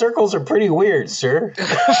 guess, My circles are pretty weird, sir.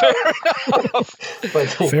 Fair enough.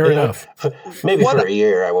 Fair enough. Maybe for a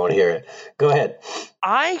year I won't hear it. Go ahead.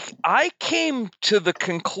 I came to the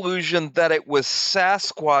conclusion that it was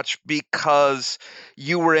Sasquatch because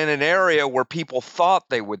you were in an area where people thought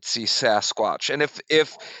they would see Sasquatch, and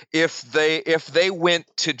if they went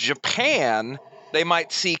to Japan, they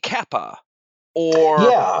might see Kappa, or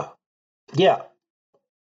yeah.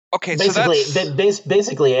 Okay, basically, so that's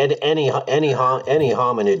basically any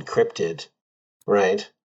hominid cryptid,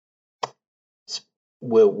 right?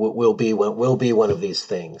 Will be one of these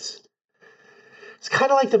things. It's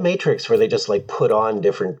kind of like the Matrix, where they just like put on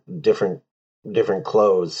different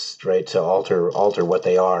clothes, right, to alter what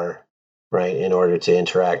they are, right, in order to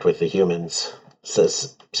interact with the humans. So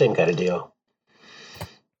it's same kind of deal.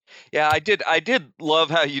 Yeah, I did love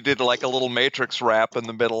how you did like a little Matrix rap in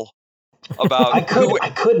the middle about I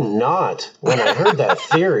couldn't not when I heard that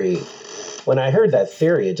theory. When I heard that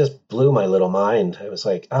theory, it just blew my little mind. I was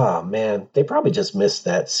like, oh man, they probably just missed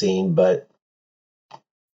that scene, but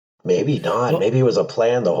maybe not. Maybe it was a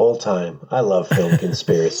plan the whole time. I love film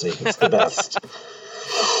conspiracy. It's the best.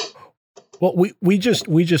 Well, we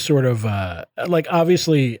just sort of like,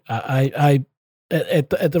 obviously I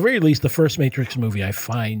at the very least, the first Matrix movie I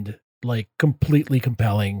find like completely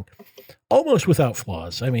compelling, almost without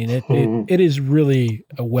flaws. I mean, it is really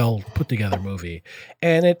a well put together movie,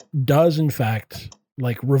 and it does in fact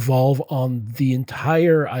like revolve on the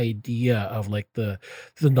entire idea of like the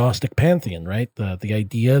Gnostic pantheon, right? The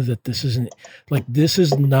idea that this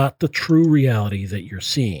is not the true reality that you're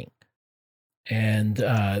seeing. And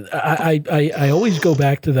I always go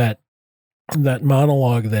back to that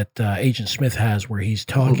monologue that Agent Smith has, where he's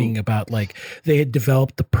talking about like they had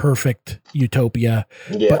developed the perfect utopia,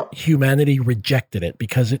 but humanity rejected it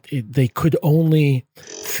because they could only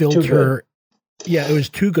filter. Yeah, it was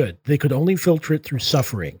too good. They could only filter it through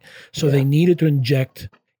suffering. So they needed to inject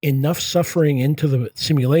enough suffering into the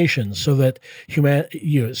simulation so that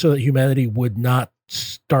humanity would not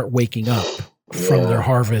start waking up from their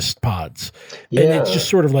harvest pods. And it's just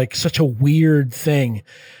sort of like such a weird thing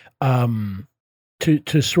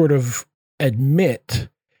to sort of admit.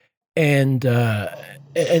 And I'm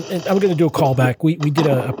going to do a callback. We did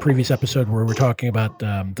a previous episode where we're talking about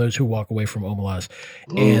those who walk away from Omelas,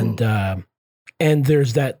 and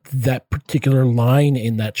there's that particular line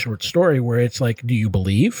in that short story where it's like, do you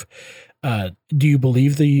believe? Do you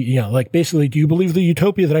believe basically, do you believe the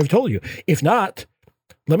utopia that I've told you? If not,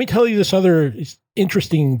 let me tell you this other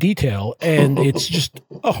interesting detail. And it's just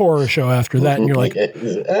a horror show after that. And you're like,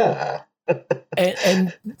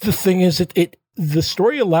 and the thing is, the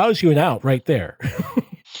story allows you an out right there.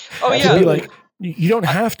 Oh yeah. To be like, you don't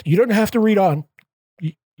have to read on.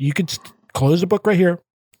 You could close the book right here.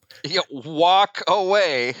 Yeah, walk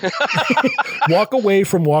away. Walk away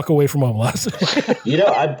from Omelas.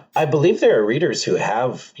 I believe there are readers who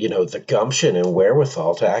have, the gumption and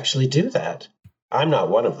wherewithal to actually do that. I'm not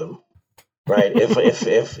one of them, right? If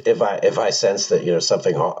I sense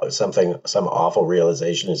that, some awful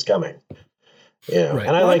realization is coming, right.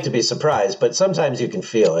 And I like to be surprised, but sometimes you can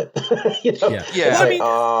feel it. It's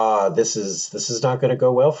this is not going to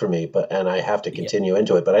go well for me, and I have to continue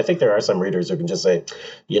into it. But I think there are some readers who can just say,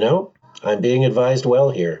 I'm being advised well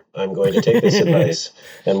here. I'm going to take this advice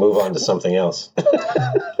and move on to something else.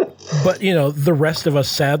 But the rest of us,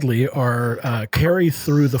 sadly, are carry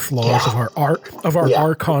through the flaws of our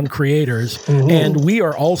Archon creators, and we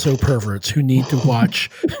are also perverts who need to watch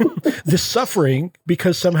this suffering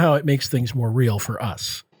because somehow it makes things more real for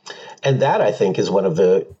us. And that, I think, is one of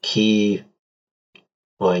the key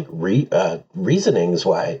reasonings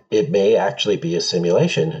why it may actually be a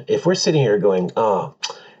simulation. If we're sitting here going, oh,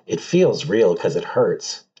 it feels real because it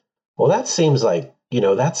hurts. Well, that seems like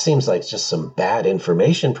just some bad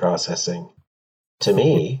information processing to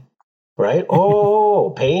me, right?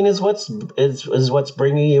 Oh, pain is what's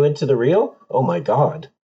bringing you into the real. Oh my God,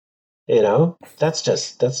 that's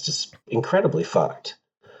just incredibly fucked.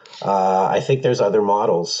 I think there's other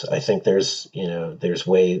models. I think there's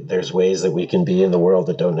ways that we can be in the world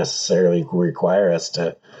that don't necessarily require us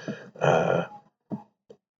to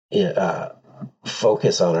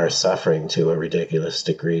focus on our suffering to a ridiculous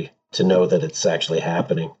degree to know that it's actually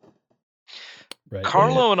happening. Right.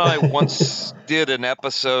 Carlo and I once did an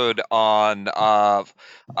episode on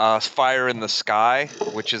Fire in the Sky,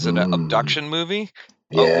 which is an abduction movie.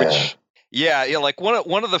 Yeah. Like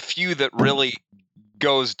one of the few that really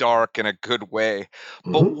goes dark in a good way.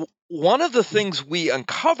 But one of the things we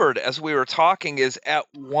uncovered as we were talking is at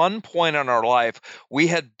one point in our life, we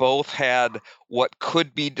had both had what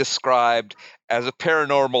could be described as a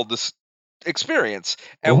paranormal experience.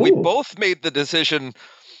 And we both made the decision,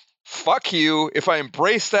 fuck you. If I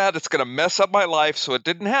embrace that, it's going to mess up my life. So it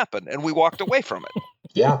didn't happen. And we walked away from it.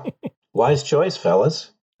 Yeah. Wise choice, fellas.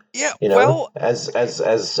 Yeah. As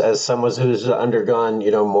someone who's undergone,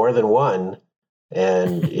 more than one,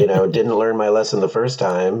 and didn't learn my lesson the first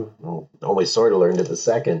time, only sort of learned it the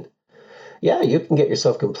second. Yeah, you can get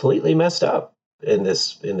yourself completely messed up in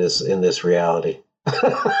this reality.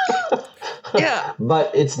 Yeah,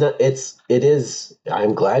 but it is.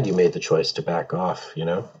 I'm glad you made the choice to back off.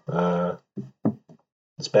 It's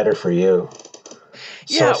better for you.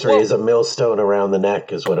 Sorcery is a millstone around the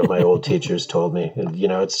neck, is one of my old teachers told me. And,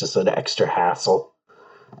 it's just an extra hassle.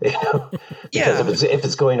 Because if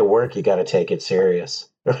it's going to work, you got to take it serious,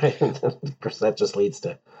 right? That just leads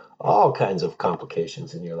to all kinds of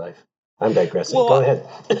complications in your life. I'm digressing. Go ahead.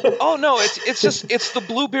 Oh no, it's the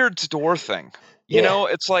Bluebeard's door thing.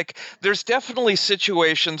 It's like there's definitely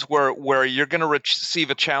situations where you're going to receive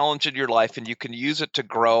a challenge in your life and you can use it to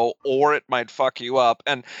grow, or it might fuck you up.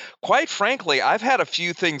 And quite frankly, I've had a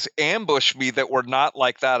few things ambush me that were not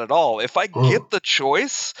like that at all. If I get the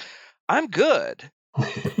choice, I'm good.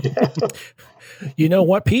 You know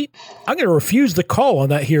what, Pete? I'm going to refuse the call on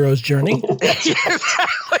that hero's journey.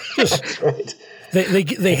 That's right.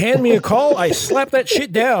 They hand me a call, I slap that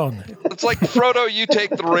shit down. It's like, Frodo, you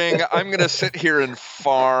take the ring. I'm going to sit here and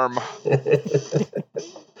farm.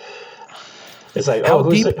 It's like,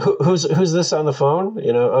 who's this on the phone?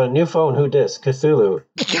 A new phone. Who dis? Cthulhu.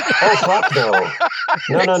 Oh fuck no.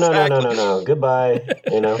 No. Goodbye.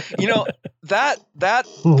 That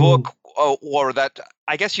book. Or that,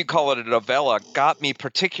 I guess you call it a novella, got me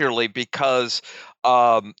particularly because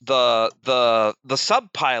the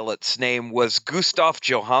subpilot's name was Gustav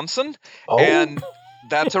Johansson, and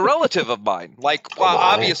that's a relative of mine. Like,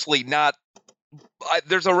 obviously not.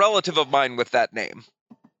 There's a relative of mine with that name.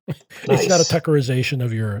 It's not a Tuckerization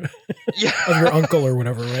of your of your uncle or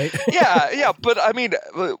whatever, right? Yeah. But I mean,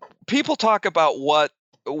 people talk about what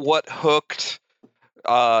hooked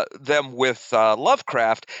them with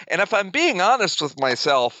Lovecraft, and if I'm being honest with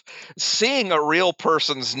myself, seeing a real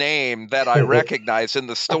person's name that I recognize in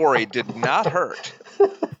the story did not hurt.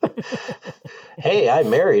 Hey, I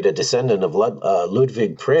married a descendant of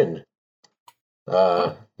Ludwig Prynne,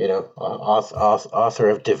 author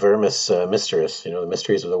of De Vermis Mysteris, the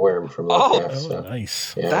Mysteries of the Worm from Lovecraft.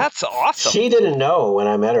 Nice. Yeah. That's awesome. She didn't know when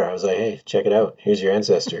I met her. I was like, hey, check it out. Here's your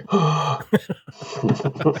ancestor.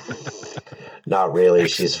 Not really.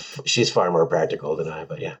 She's far more practical than I,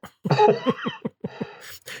 but yeah.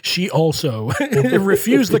 She also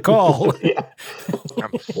refused the call. Yeah.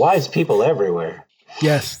 Wise people everywhere.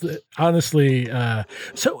 Yes, honestly.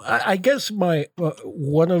 So I guess my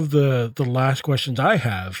one of the last questions I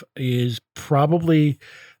have is probably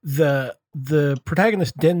the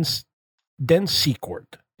protagonist Den Secord.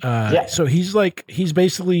 So he's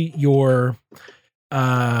basically your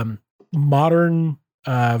modern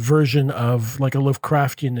version of like a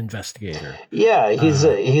Lovecraftian investigator. Yeah, he's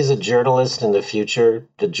a journalist in the future.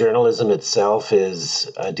 The journalism itself is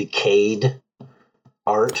a decayed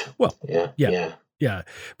art. Well, yeah.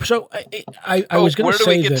 So I was going to say,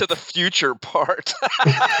 where do we get to the future part?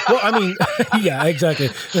 Well, I mean, yeah, exactly.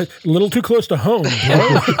 A little too close to home,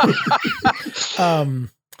 bro.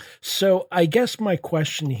 So I guess my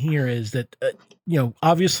question here is that,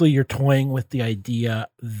 obviously you're toying with the idea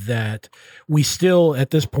that we still, at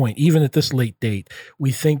this point, even at this late date,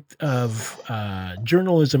 we think of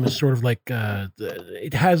journalism as sort of like,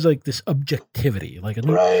 it has like this objectivity, like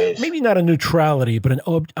maybe not a neutrality, but an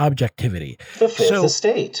objectivity. The fifth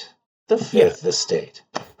estate. The fifth estate.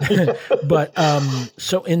 But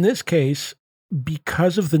so in this case,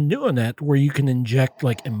 because of the Nuonet, where you can inject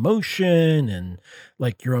like emotion and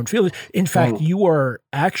like your own feelings. In fact, you are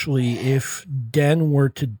actually, if Den were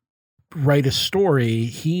to write a story,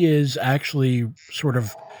 he is actually sort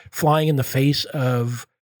of flying in the face of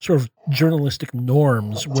sort of journalistic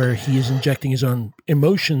norms, where he is injecting his own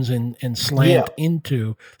emotions and slant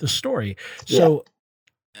into the story. So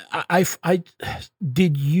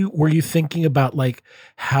were you thinking about like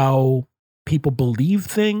how people believe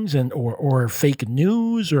things or fake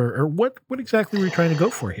news or what exactly were you trying to go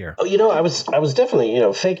for here? Oh, I was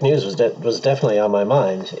definitely, fake news was definitely on my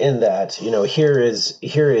mind, in that, here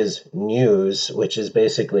is news, which is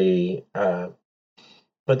basically,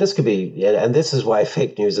 but this could be, and this is why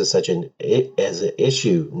fake news is such an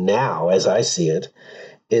issue now, as I see it,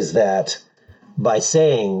 is that by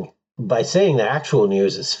saying the actual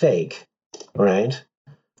news is fake, right?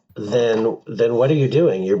 Then what are you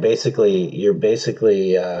doing? You're basically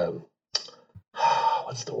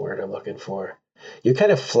what's the word I'm looking for? You're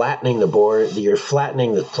kind of flattening the board. You're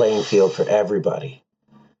flattening the playing field for everybody,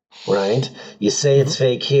 right? You say it's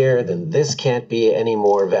fake here, then this can't be any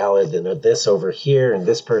more valid than this over here and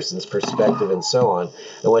this person's perspective and so on.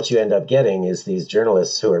 And what you end up getting is these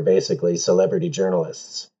journalists who are basically celebrity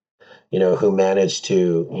journalists, who manage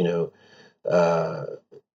to,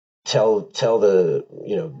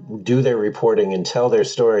 do their reporting and tell their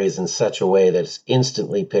stories in such a way that it's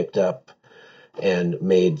instantly picked up and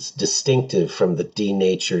made distinctive from the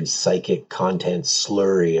denatured psychic content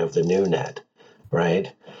slurry of the Nuonet,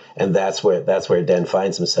 right? And that's where Den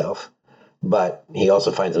finds himself. But he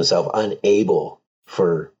also finds himself unable,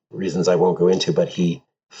 for reasons I won't go into, but he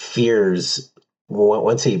fears,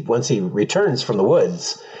 once he returns from the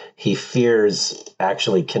woods, he fears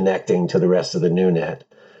actually connecting to the rest of the Nuonet,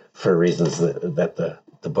 for reasons that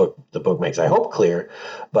the book makes, I hope, clear.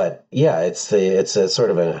 But yeah, it's a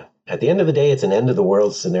sort of at the end of the day, it's an end of the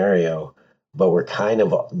world scenario, but we're kind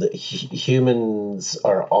of, the humans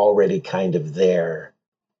are already kind of there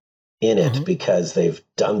in it, because they've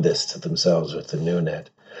done this to themselves with the Nuonet.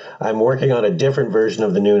 I'm working on a different version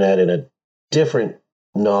of the Nuonet in a different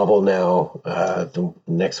novel now. The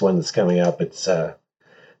next one that's coming up, it's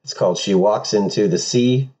called She Walks Into the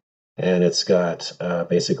Sea. And it's got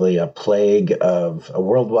basically a plague of a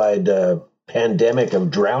worldwide pandemic of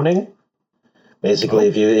drowning. Basically,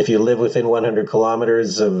 if you live within 100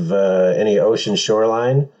 kilometers of any ocean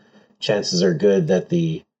shoreline, chances are good that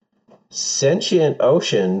the sentient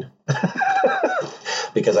ocean,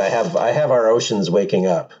 because I have our oceans waking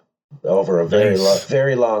up over a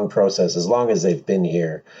very long process, as long as they've been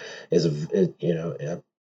here, is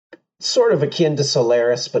sort of akin to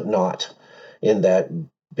Solaris, but not, in that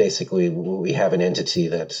basically we have an entity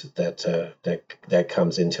that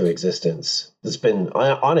comes into existence. It's been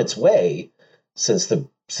on its way since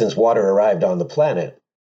water arrived on the planet.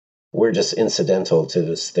 We're just incidental to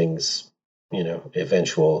this thing's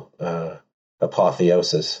eventual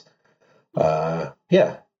apotheosis. But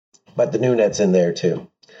the Nuonet's in there too.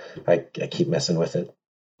 I keep messing with it.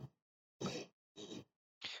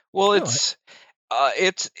 Well, it's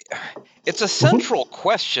a central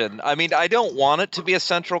question. I mean, I don't want it to be a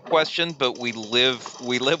central question, but we live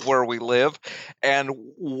where we live, and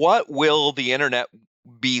what will the internet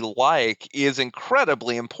be like is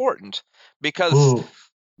incredibly important, because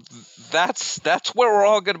that's where we're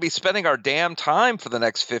all going to be spending our damn time for the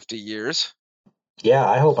next 50 years. Yeah,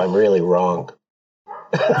 I hope I'm really wrong.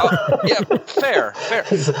 Yeah, fair.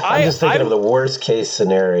 I'm just thinking of the worst case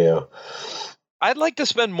scenario. I'd like to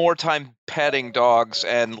spend more time petting dogs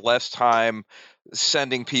and less time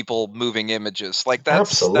sending people moving images. Like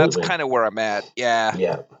that's kind of where I'm at. Yeah.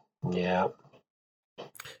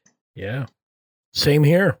 Same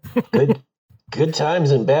here. Good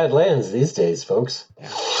times in bad lands these days, folks.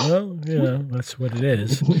 Well, that's what it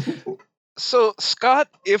is. So, Scott,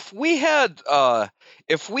 if we had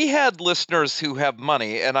listeners who have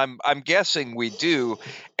money, and I'm guessing we do,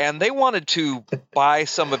 and they wanted to buy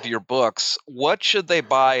some of your books, what should they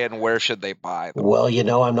buy and where should they buy them? Well,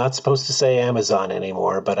 I'm not supposed to say Amazon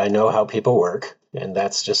anymore, but I know how people work, and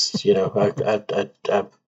that's just a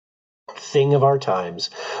thing of our times.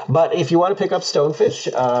 But if you want to pick up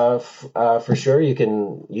Stonefish, for sure, you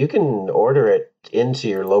can order it into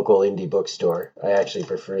your local indie bookstore. I actually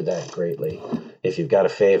prefer that greatly. If you've got a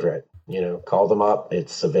favorite, call them up.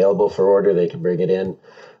 It's available for order. They can bring it in.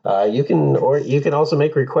 You can also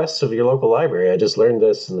make requests of your local library. I just learned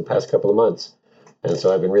this in the past couple of months. And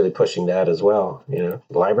so I've been really pushing that as well.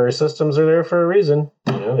 Library systems are there for a reason.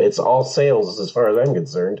 It's all sales as far as I'm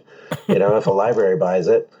concerned. If a library buys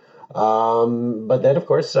it. But then, of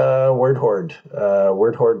course, WordHoard,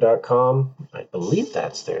 wordhoard.com. I believe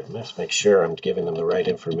that's there. Let's make sure I'm giving them the right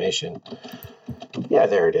information. Yeah,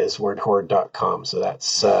 there it is, wordhoard.com. So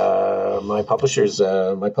that's my publisher's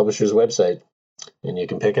website, and you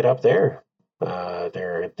can pick it up there.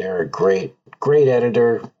 They're a great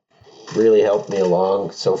editor. Really helped me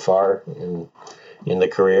along so far in the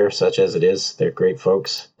career, such as it is. They're great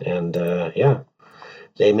folks, and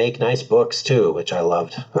they make nice books too, which I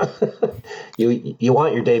loved. You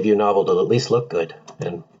want your debut novel to at least look good,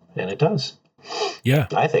 and it does. Yeah,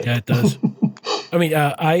 I think. Yeah, it does. I mean,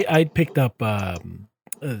 I picked up I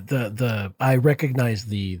recognized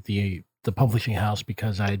the publishing house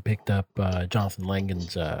because I had picked up Jonathan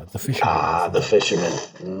Langen's The Fisherman. The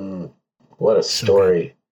Fisherman. What a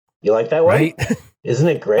story! You like that one? Right? Isn't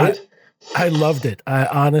it great? I loved it. I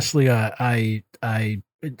honestly, I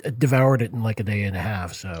devoured it in like a day and a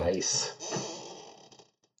half. So nice.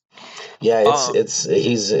 Yeah, he's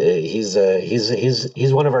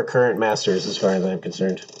one of our current masters as far as I'm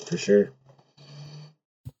concerned, for sure.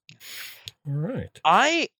 All right.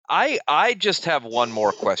 I just have one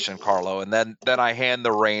more question, Carlo, and then I hand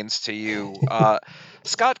the reins to you.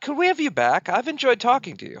 Scott, could we have you back? I've enjoyed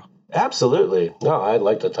talking to you. Absolutely. No, I'd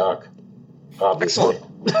like to talk. Obviously.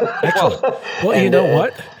 Excellent. Well, you know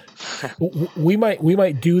what? We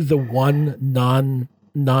might do the one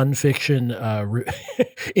nonfiction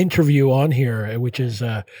interview on here, which is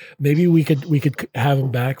maybe we could have him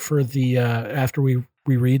back for the after we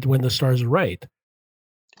read When the Stars Are Right.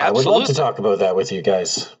 I would love to talk about that with you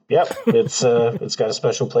guys. Yep, it's got a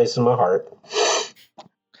special place in my heart.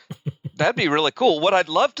 That'd be really cool. What I'd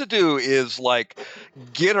love to do is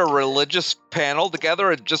get a religious panel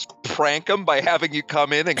together and just prank them by having you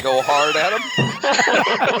come in and go hard at them.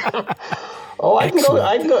 Oh, I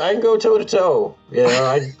can go toe to toe.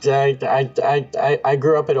 I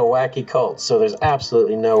grew up in a wacky cult, so there's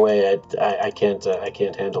absolutely no way I can't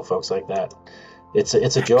handle folks like that. It's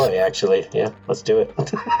a joy, actually. Yeah, let's do it.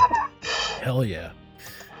 Hell yeah!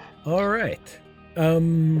 All right.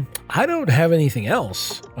 I don't have anything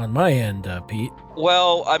else on my end, Pete.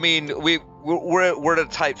 Well, I mean, we're at a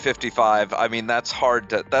tight 55. I mean, that's hard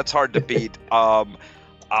to beat.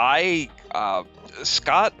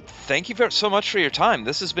 Scott, thank you so much for your time.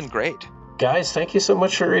 This has been great. Guys, thank you so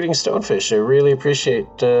much for reading Stonefish. I really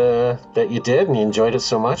appreciate that you did and you enjoyed it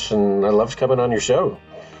so much, and I loved coming on your show.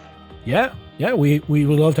 Yeah, we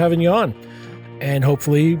would love having you on, and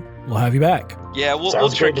hopefully we'll have you back. Yeah, we'll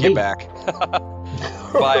trick you back.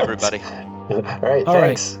 Bye, everybody. All right,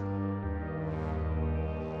 thanks.